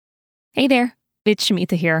Hey there, it's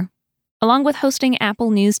Shamitha here. Along with hosting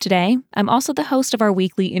Apple News Today, I'm also the host of our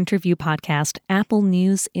weekly interview podcast, Apple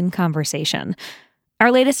News in Conversation.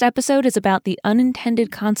 Our latest episode is about the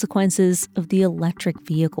unintended consequences of the electric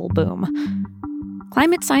vehicle boom.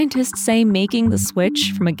 Climate scientists say making the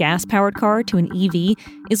switch from a gas-powered car to an EV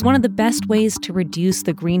is one of the best ways to reduce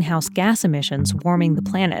the greenhouse gas emissions warming the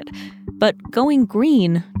planet. But going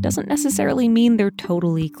green doesn't necessarily mean they're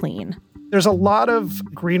totally clean. There's a lot of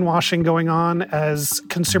greenwashing going on as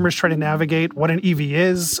consumers try to navigate what an EV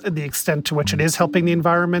is, the extent to which it is helping the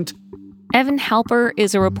environment. Evan Halper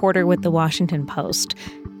is a reporter with The Washington Post.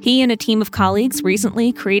 He and a team of colleagues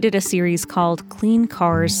recently created a series called Clean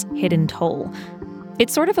Cars, Hidden Toll.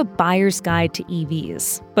 It's sort of a buyer's guide to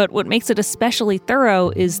EVs, but what makes it especially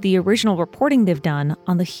thorough is the original reporting they've done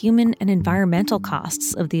on the human and environmental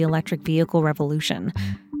costs of the electric vehicle revolution.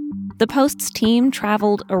 The Post's team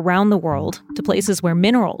traveled around the world to places where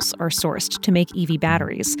minerals are sourced to make EV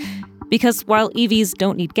batteries. Because while EVs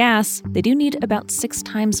don't need gas, they do need about 6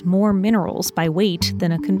 times more minerals by weight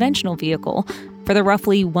than a conventional vehicle for the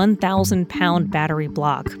roughly 1,000-pound battery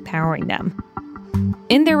block powering them.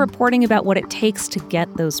 In their reporting about what it takes to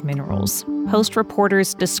get those minerals, Post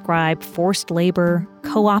reporters describe forced labor,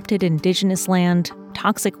 co-opted indigenous land,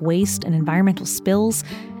 toxic waste and environmental spills,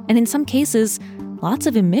 and in some cases, lots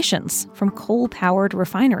of emissions from coal-powered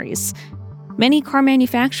refineries. Many car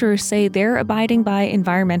manufacturers say they're abiding by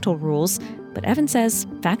environmental rules, but Evan says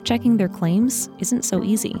fact-checking their claims isn't so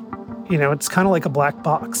easy. It's kind of like a black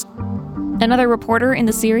box. Another reporter in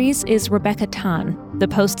the series is Rebecca Tan, the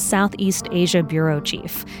Post's Southeast Asia bureau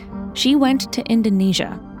chief. She went to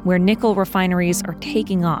Indonesia, where nickel refineries are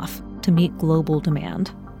taking off to meet global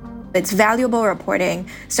demand. It's valuable reporting,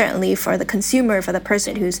 certainly for the consumer, for the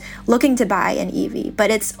person who's looking to buy an EV.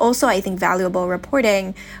 But it's also, I think, valuable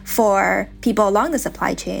reporting for people along the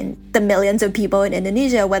supply chain, the millions of people in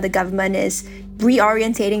Indonesia where the government is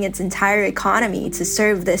reorientating its entire economy to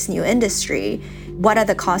serve this new industry. What are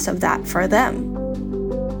the costs of that for them?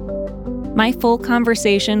 My full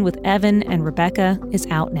conversation with Evan and Rebecca is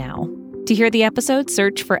out now. To hear the episode,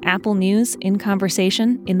 search for Apple News in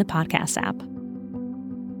Conversation in the podcast app.